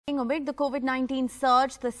Amid the COVID-19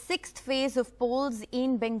 surge, the sixth phase of polls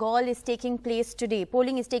in Bengal is taking place today.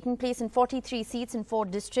 Polling is taking place in 43 seats in 4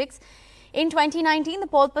 districts. In 2019, the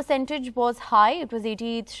poll percentage was high. It was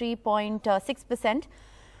 83.6%.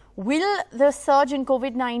 Will the surge in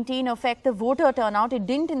COVID-19 affect the voter turnout? It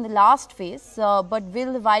didn't in the last phase, but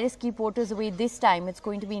will the virus keep voters away this time? It's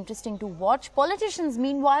going to be interesting to watch. Politicians,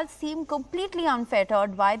 meanwhile, seem completely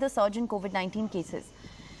unfettered by the surge in COVID-19 cases.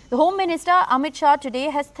 The Home Minister Amit Shah today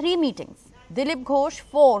has 3 meetings. Dilip Ghosh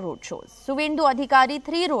 4 roadshows. Suvendu Adhikari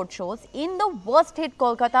 3 roadshows in the worst hit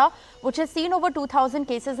Kolkata, which has seen over 2,000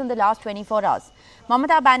 cases in the last 24 hours.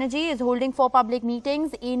 Mamata Banerjee is holding 4 public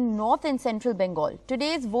meetings in North and Central Bengal.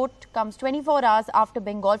 Today's vote comes 24 hours after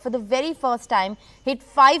Bengal for the very first time hit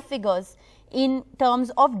 5 figures in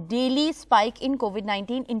terms of daily spike in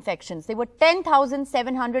COVID-19 infections. There were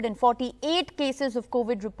 10,748 cases of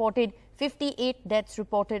COVID reported, 58 deaths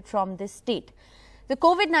reported from this state. The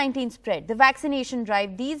COVID-19 spread, the vaccination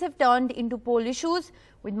drive, these have turned into poll issues,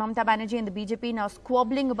 with Mamata Banerjee and the BJP now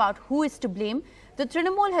squabbling about who is to blame. The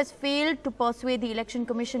Trinamool has failed to persuade the Election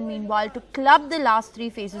Commission, meanwhile, to club the last 3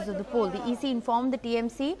 phases of the poll. The EC informed the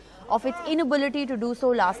TMC of its inability to do so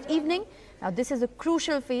last evening. Now, this is a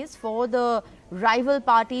crucial phase for the rival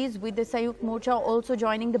parties, with the Sayukt Morcha also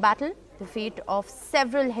joining the battle. The fate of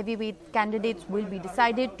several heavyweight candidates will be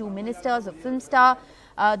decided. 2 ministers, a film star,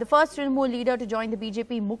 the first Trinamool leader to join the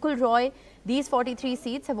BJP, Mukul Roy. These 43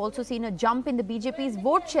 seats have also seen a jump in the BJP's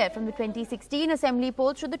vote share from the 2016 Assembly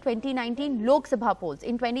polls to the 2019 Lok Sabha polls.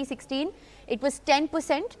 In 2016, it was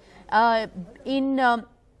 10%. In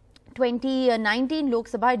 2019 Lok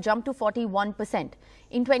Sabha, it jumped to 41%.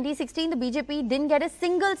 In 2016, the BJP didn't get a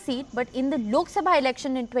single seat, but in the Lok Sabha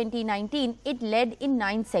election in 2019, it led in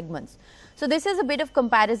 9 segments. So this is a bit of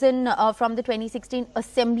comparison from the 2016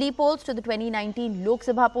 Assembly polls to the 2019 Lok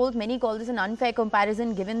Sabha polls. Many call this an unfair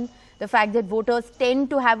comparison, given the fact that voters tend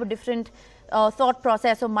to have a different thought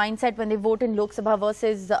process or mindset when they vote in Lok Sabha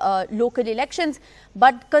versus local elections.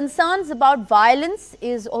 But concerns about violence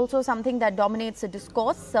is also something that dominates the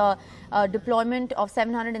discourse. Deployment of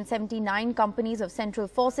 779 companies of central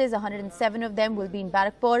forces, 107 of them will be in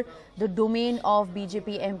Barakpur, the domain of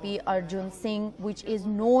BJP MP Arjun Singh, which is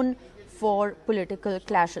known for political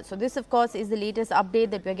clashes. So this, of course, is the latest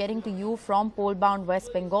update that we're getting to you from poll-bound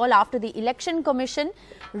West Bengal after the Election Commission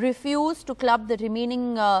refused to club the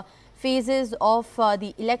remaining phases of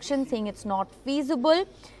the election, saying it's not feasible.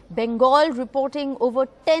 Bengal reporting over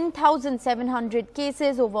 10,700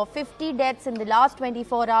 cases, over 50 deaths in the last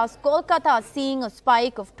 24 hours. Kolkata seeing a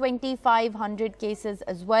spike of 2,500 cases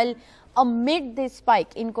as well. Amid this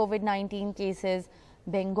spike in COVID-19 cases,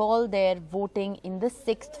 Bengal there voting in the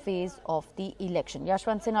 6th phase of the election.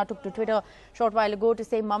 Yashwant Sinha took to Twitter a short while ago to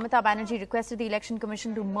say Mamata Banerjee requested the Election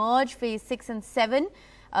Commission to merge phase 6, 7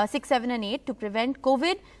 and 8 to prevent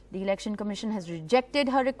COVID. The Election Commission has rejected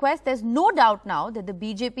her request. There's no doubt now that the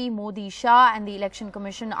BJP, Modi, Shah and the Election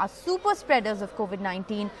Commission are super spreaders of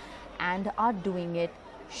COVID-19 and are doing it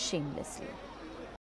shamelessly.